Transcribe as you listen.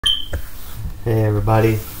Hey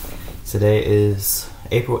everybody, today is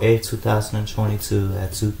April 8th, 2022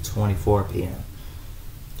 at 2:24 p.m.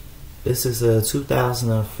 This is a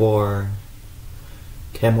 2004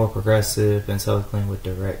 Kenmore Progressive Inteliclean with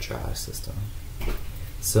direct drive system.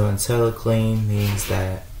 So Inteliclean means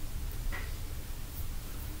that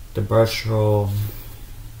the brush roll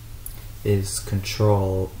is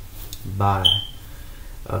controlled by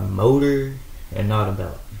a motor and not a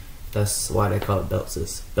belt. That's why they call it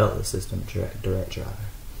beltless system, direct drive.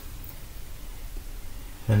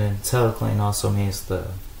 And then Inteliclean also means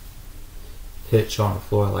the pitch on the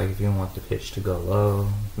floor, like if you want the pitch to go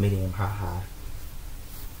low, medium, high.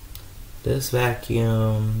 This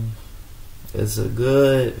vacuum is a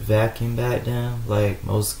good vacuum back then, like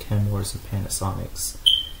most Kenmores and Panasonics.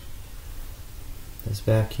 This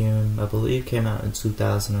vacuum, I believe, came out in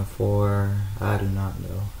 2004. I do not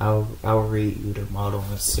know. I'll read you the model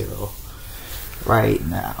and serial right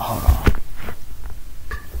now. Hold on.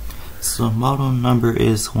 So model number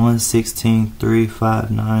is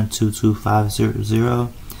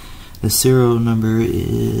 11635922500. The serial number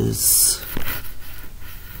is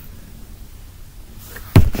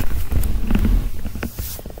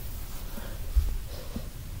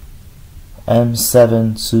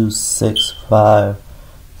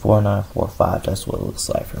M7265445. That's what it looks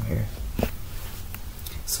like from here.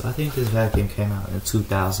 So I think this vacuum came out in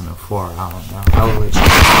 2004. I don't know. I will let you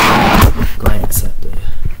glance at the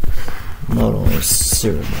model and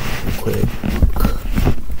serial number real quick.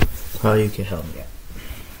 How you can help me out.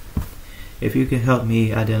 If you can help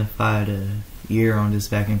me identify the year on this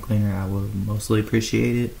vacuum cleaner, I will mostly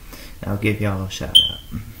appreciate it. I'll give y'all a shout out.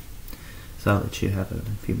 So I'll let you have a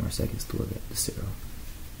few more seconds to look at the serial.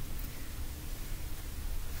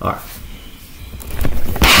 Alright.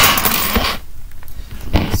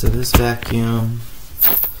 So this vacuum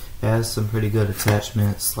has some pretty good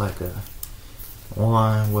attachments, like a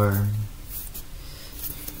one where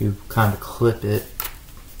you kind of clip it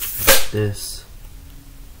like this,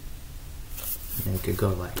 and it could go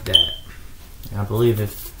like that. And I believe it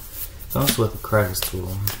comes with a crevice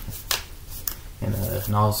tool and a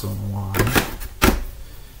nozzle and wand.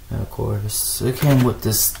 And of course, it came with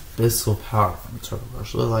this little power from Turbo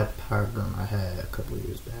Brush. It looked like the power gun I had a couple of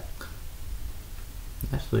years back.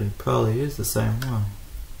 Actually, it probably is the same one.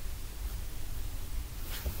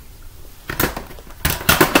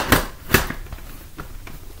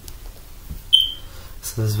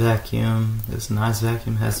 So this vacuum, this nice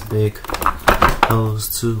vacuum, has a big hose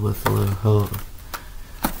too, with a little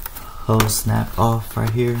hose snap off right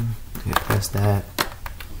here. You press that,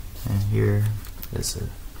 and here is a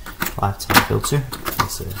lifetime filter.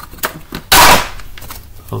 It's a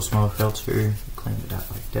post mode filter. Clean it out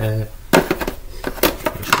like that.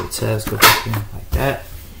 Make sure the tabs go back in like that.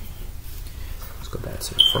 Let's go back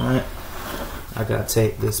to the front. I gotta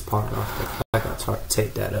take this part off. I gotta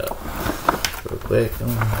take that up real quick. One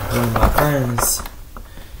of my friends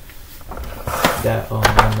that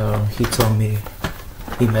I know, he told me,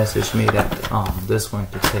 he messaged me that this one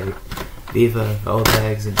could take Viva old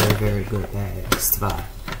bags, and they're very good bags to buy.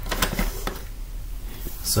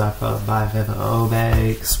 So I probably buy Viva old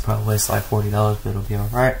bags, probably waste like $40, but it'll be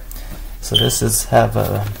alright. So this is have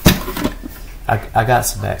a, I got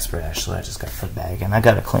some bag spray actually. I just got to put the bag in. I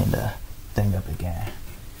gotta clean the thing up again.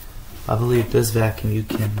 I believe this vacuum you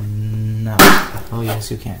can not. Oh yes,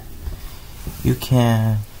 you can. You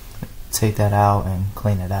can take that out and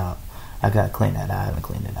clean it out. I gotta clean that out. I haven't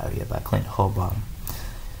cleaned it out yet, but I cleaned the whole bottom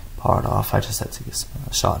part off. I just had to get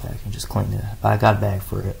a shot vacuum and just clean it. But I got a bag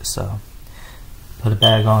for it, so put a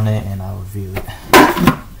bag on it and I'll review it.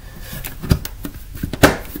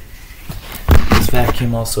 This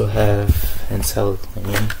vacuum also have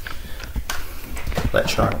Inteliclean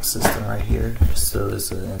electronic system right here. So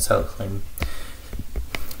it's an Inteliclean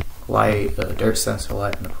light, a dirt sensor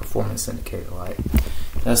light, and a performance indicator light.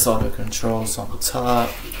 That's all the controls on the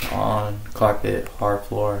top, on carpet, hard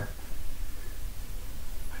floor,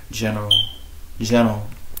 general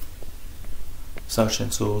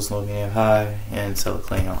suction tools, low, medium, high, and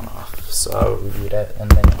Inteliclean on off. So I'll review that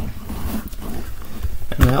in a minute.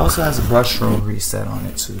 And it also has a brush roll reset on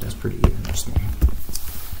it too. That's pretty interesting.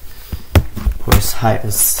 Of course, height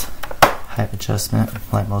adjustment,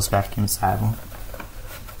 like most vacuums have them.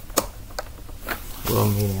 Low,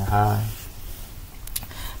 medium, high.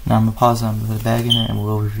 Now I'm going to pause it, I'm going to put a bag in it, and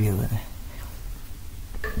we'll review it.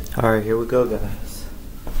 Alright, here we go, guys.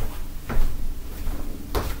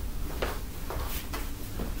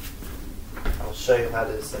 I'll show you how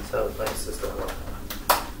this Inteliclean system works.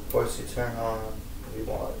 Of course, you turn on, we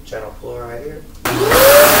want general floor right here.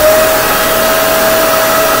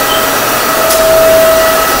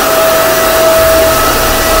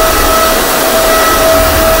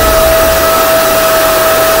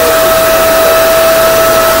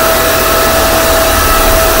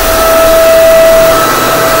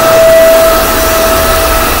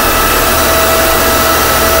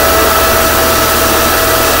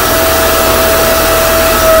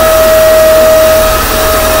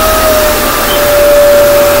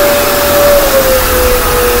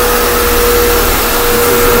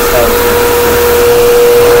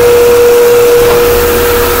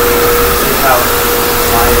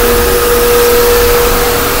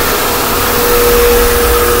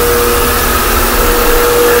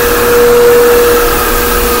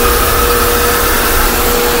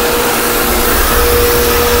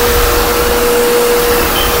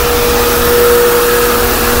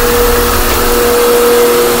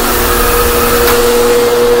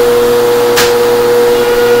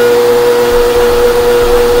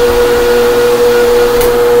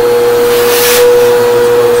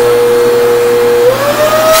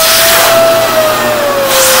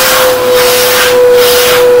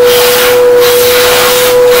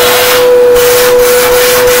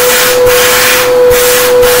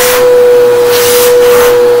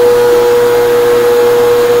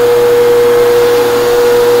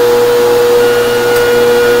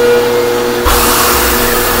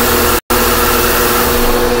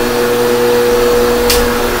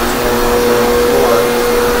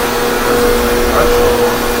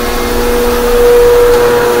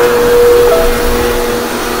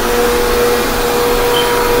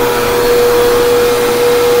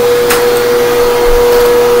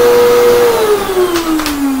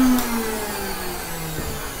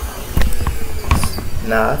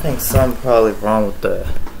 Now I think something probably wrong with the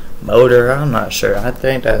motor. I'm not sure. I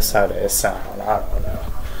think that's how they sound. I don't know.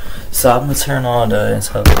 So I'm gonna turn on the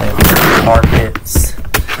Inteliclean carpets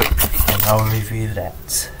and I'll review that.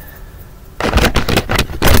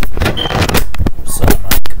 So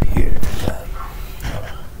my computer.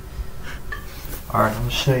 Alright, I'm gonna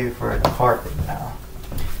show you for the carpet now.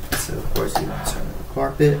 So of course you're gonna turn on the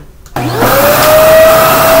carpet.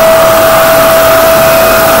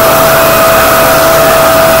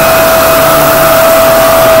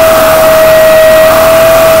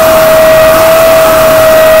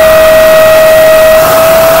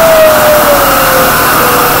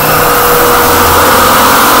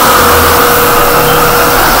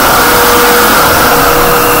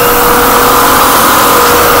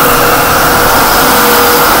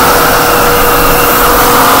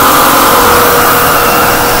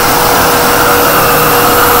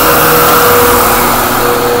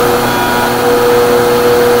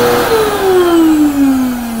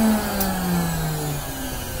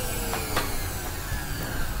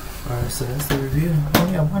 Alright, so that's the review. Oh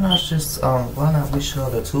yeah, why not we show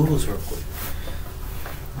the tools real quick?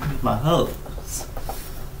 Use my hose.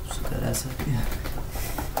 So that's up here.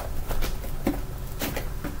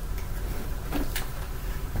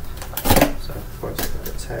 So of course I got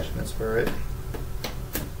attachments for it.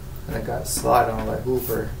 And I got a slide on like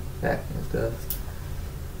Hoover vacuum stuff.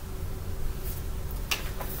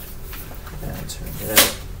 And turn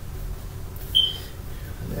that.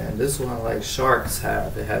 And this one, like sharks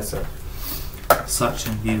have, it has a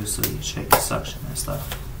suction view, so you check the suction and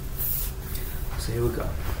stuff. So here we go.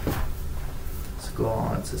 Let's go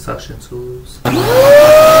on to suction tools.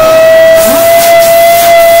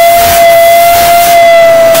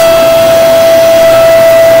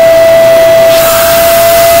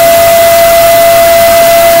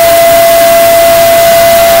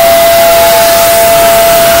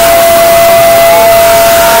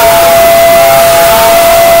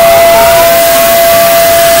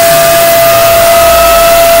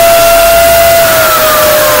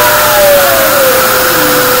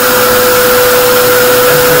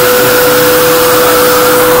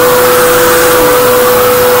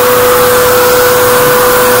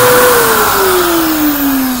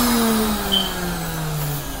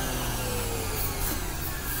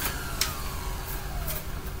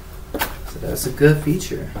 So that's a good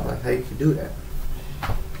feature. I like how you can do that.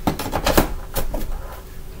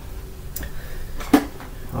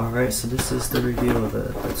 Alright, so this is the review of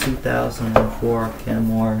the 2004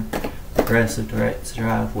 Kenmore Progressive Direct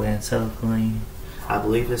Drive with Inteliclean. I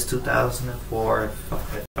believe it's 2004.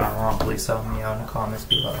 If I'm wrong, please tell me in the comments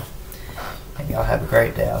below. And y'all have a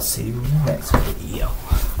great day. I'll see you in the next video.